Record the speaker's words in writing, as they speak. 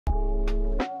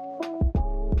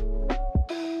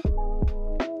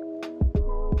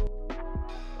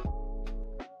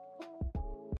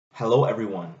Hello,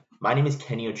 everyone. My name is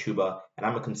Kenny Ochuba, and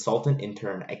I'm a consultant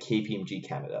intern at KPMG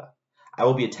Canada. I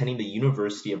will be attending the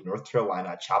University of North Carolina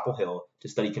at Chapel Hill to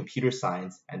study computer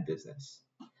science and business.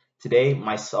 Today,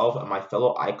 myself and my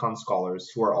fellow Icon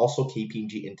scholars who are also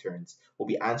KPMG interns will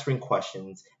be answering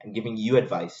questions and giving you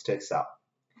advice to excel.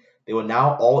 They will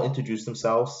now all introduce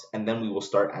themselves, and then we will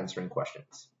start answering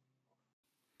questions.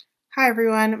 Hi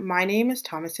everyone, my name is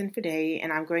Thomason Fidei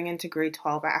and I'm going into grade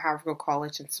 12 at Havergal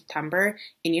College in September.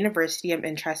 In university, I'm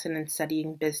interested in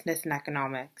studying business and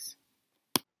economics.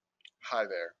 Hi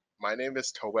there, my name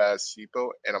is Tobaz Sipo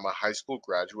and I'm a high school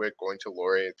graduate going to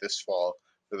Laurier this fall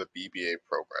for the BBA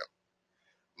program.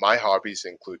 My hobbies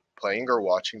include playing or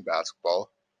watching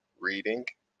basketball, reading,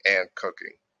 and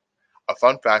cooking. A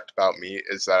fun fact about me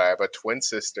is that I have a twin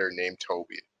sister named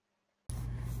Toby.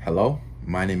 Hello,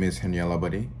 my name is Henry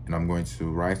Alabadi, and I'm going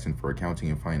to Ryerson for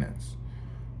accounting and finance.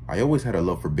 I always had a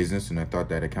love for business, and I thought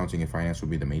that accounting and finance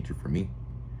would be the major for me.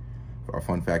 A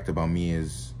fun fact about me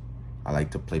is I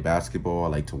like to play basketball, I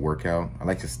like to work out, I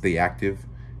like to stay active,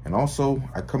 and also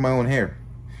I cut my own hair.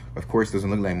 Of course, it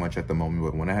doesn't look like much at the moment,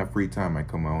 but when I have free time, I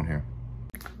cut my own hair.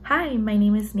 Hi, my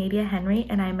name is Nadia Henry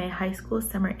and I'm a high school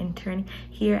summer intern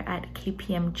here at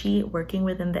KPMG working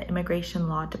within the Immigration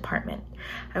Law Department.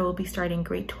 I will be starting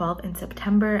grade 12 in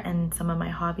September and some of my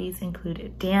hobbies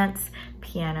include dance,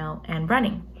 piano, and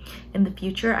running. In the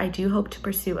future, I do hope to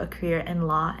pursue a career in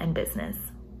law and business.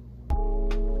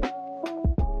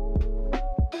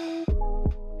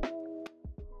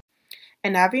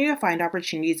 An avenue to find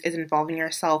opportunities is involving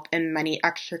yourself in many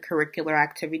extracurricular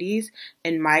activities.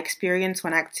 In my experience,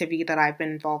 one activity that I've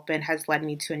been involved in has led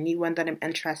me to a new one that I'm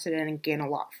interested in and gain a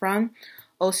lot from.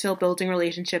 Also, building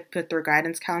relationships with your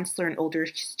guidance counselor and older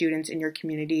students in your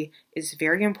community is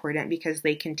very important because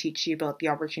they can teach you about the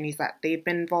opportunities that they've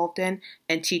been involved in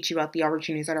and teach you about the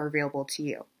opportunities that are available to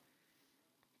you.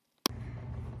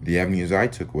 The avenues I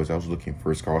took was I was looking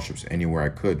for scholarships anywhere I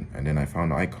could, and then I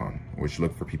found Icon, which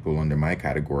looked for people under my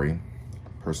category,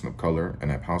 person of color,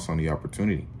 and I pounced on the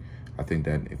opportunity. I think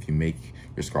that if you make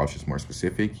your scholarships more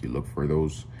specific, you look for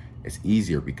those, it's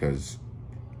easier because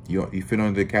you fit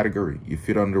under the category, you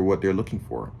fit under what they're looking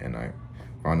for, and I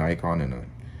found Icon, and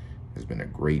it's been a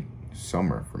great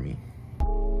summer for me.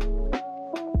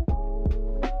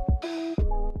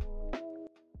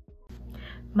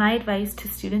 My advice to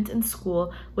students in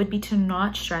school would be to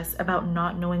not stress about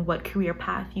not knowing what career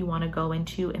path you want to go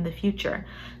into in the future.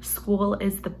 School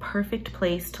is the perfect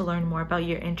place to learn more about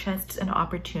your interests and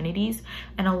opportunities,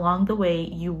 and along the way,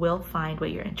 you will find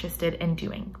what you're interested in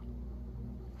doing.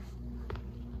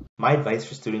 My advice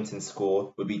for students in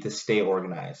school would be to stay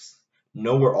organized.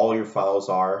 Know where all your files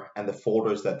are and the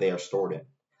folders that they are stored in.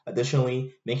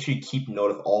 Additionally, make sure you keep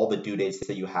note of all the due dates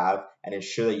that you have and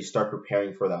ensure that you start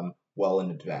preparing for them well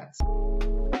in advance.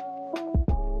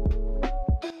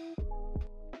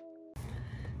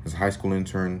 As a high school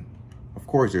intern, of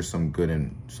course there's some good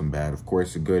and some bad. Of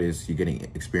course the good is you're getting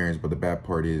experience, but the bad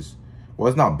part is, well,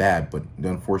 it's not bad, but the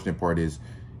unfortunate part is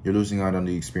you're losing out on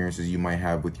the experiences you might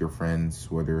have with your friends,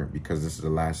 whether because this is the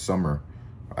last summer.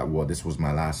 Well, this was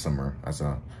my last summer as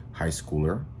a high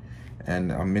schooler,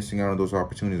 and I'm missing out on those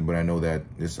opportunities, but I know that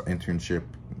this internship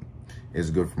is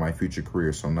good for my future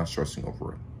career, so I'm not stressing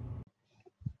over it.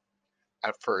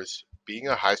 At first, being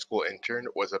a high school intern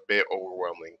was a bit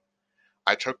overwhelming.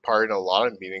 I took part in a lot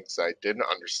of meetings that I didn't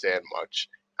understand much.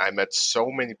 I met so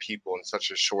many people in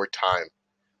such a short time.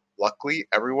 Luckily,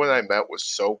 everyone I met was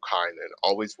so kind and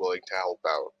always willing to help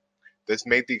out. This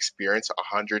made the experience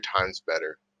 100 times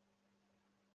better.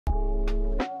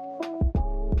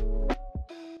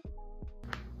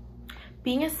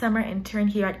 Being a summer intern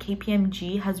here at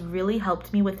KPMG has really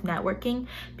helped me with networking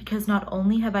because not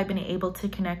only have I been able to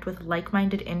connect with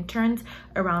like-minded interns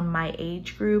around my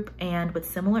age group and with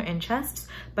similar interests,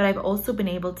 but I've also been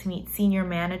able to meet senior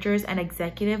managers and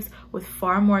executives with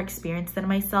far more experience than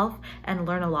myself and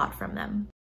learn a lot from them.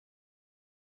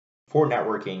 For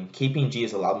networking, KPMG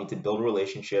has allowed me to build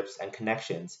relationships and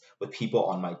connections with people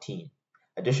on my team.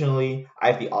 Additionally, I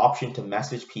have the option to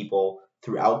message people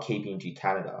throughout KPMG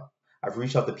Canada. I've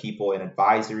reached out to people in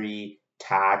advisory,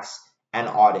 tax, and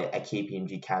audit at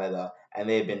KPMG Canada, and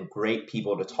they have been great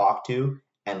people to talk to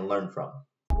and learn from.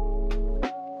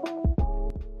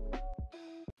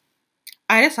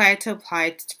 I decided to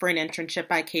apply for an internship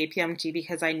at KPMG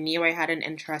because I knew I had an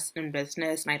interest in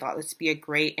business and I thought this would be a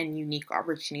great and unique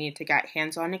opportunity to get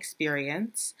hands-on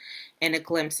experience and a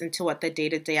glimpse into what the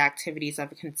day-to-day activities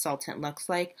of a consultant looks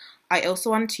like. I also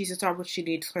wanted to use this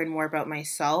opportunity to learn more about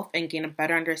myself and gain a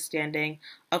better understanding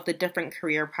of the different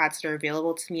career paths that are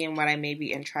available to me and what I may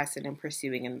be interested in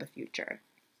pursuing in the future.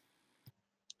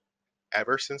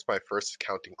 Ever since my first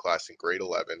accounting class in grade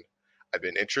 11, I've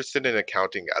been interested in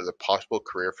accounting as a possible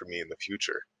career for me in the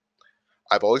future.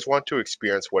 I've always wanted to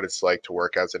experience what it's like to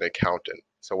work as an accountant,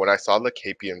 so when I saw the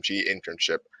KPMG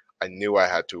internship, I knew I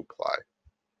had to apply.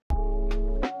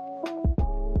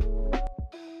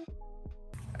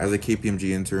 As a KPMG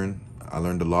intern, I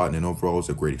learned a lot and overall it was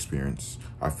a great experience.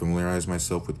 I familiarized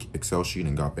myself with Excel sheet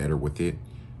and got better with it.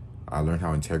 I learned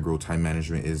how integral time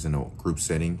management is in a group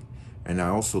setting. And I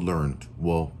also learned,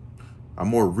 well, I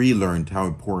more relearned how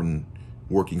important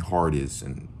working hard is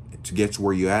and to get to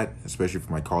where you're at, especially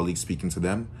for my colleagues speaking to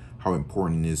them, how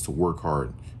important it is to work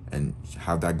hard and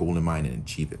have that goal in mind and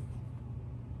achieve it.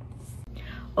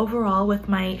 Overall, with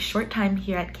my short time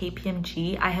here at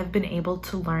KPMG, I have been able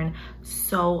to learn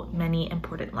so many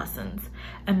important lessons.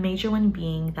 A major one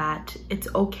being that it's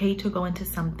okay to go into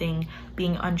something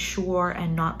being unsure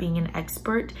and not being an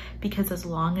expert, because as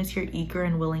long as you're eager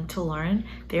and willing to learn,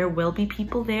 there will be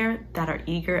people there that are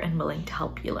eager and willing to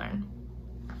help you learn.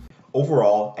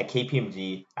 Overall, at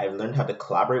KPMG, I've learned how to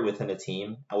collaborate within a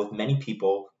team and with many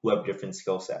people who have different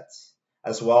skill sets.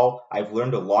 As well, I've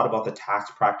learned a lot about the tax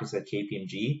practice at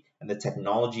KPMG and the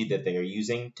technology that they are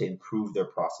using to improve their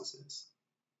processes.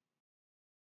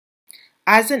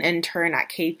 As an intern at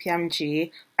KPMG,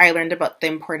 I learned about the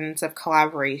importance of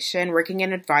collaboration. Working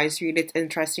in advisory, it's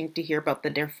interesting to hear about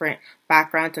the different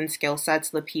backgrounds and skill sets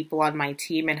of the people on my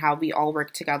team and how we all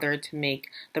work together to make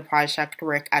the project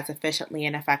work as efficiently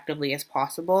and effectively as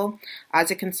possible. As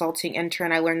a consulting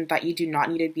intern, I learned that you do not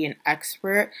need to be an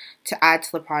expert to add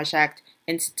to the project.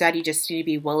 Instead, you just need to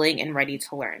be willing and ready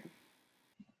to learn.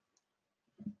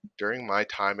 During my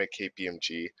time at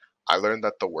KPMG, I learned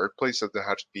that the workplace doesn't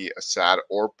have to be a sad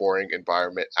or boring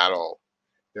environment at all.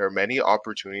 There are many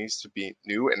opportunities to meet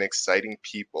new and exciting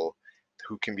people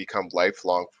who can become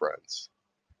lifelong friends.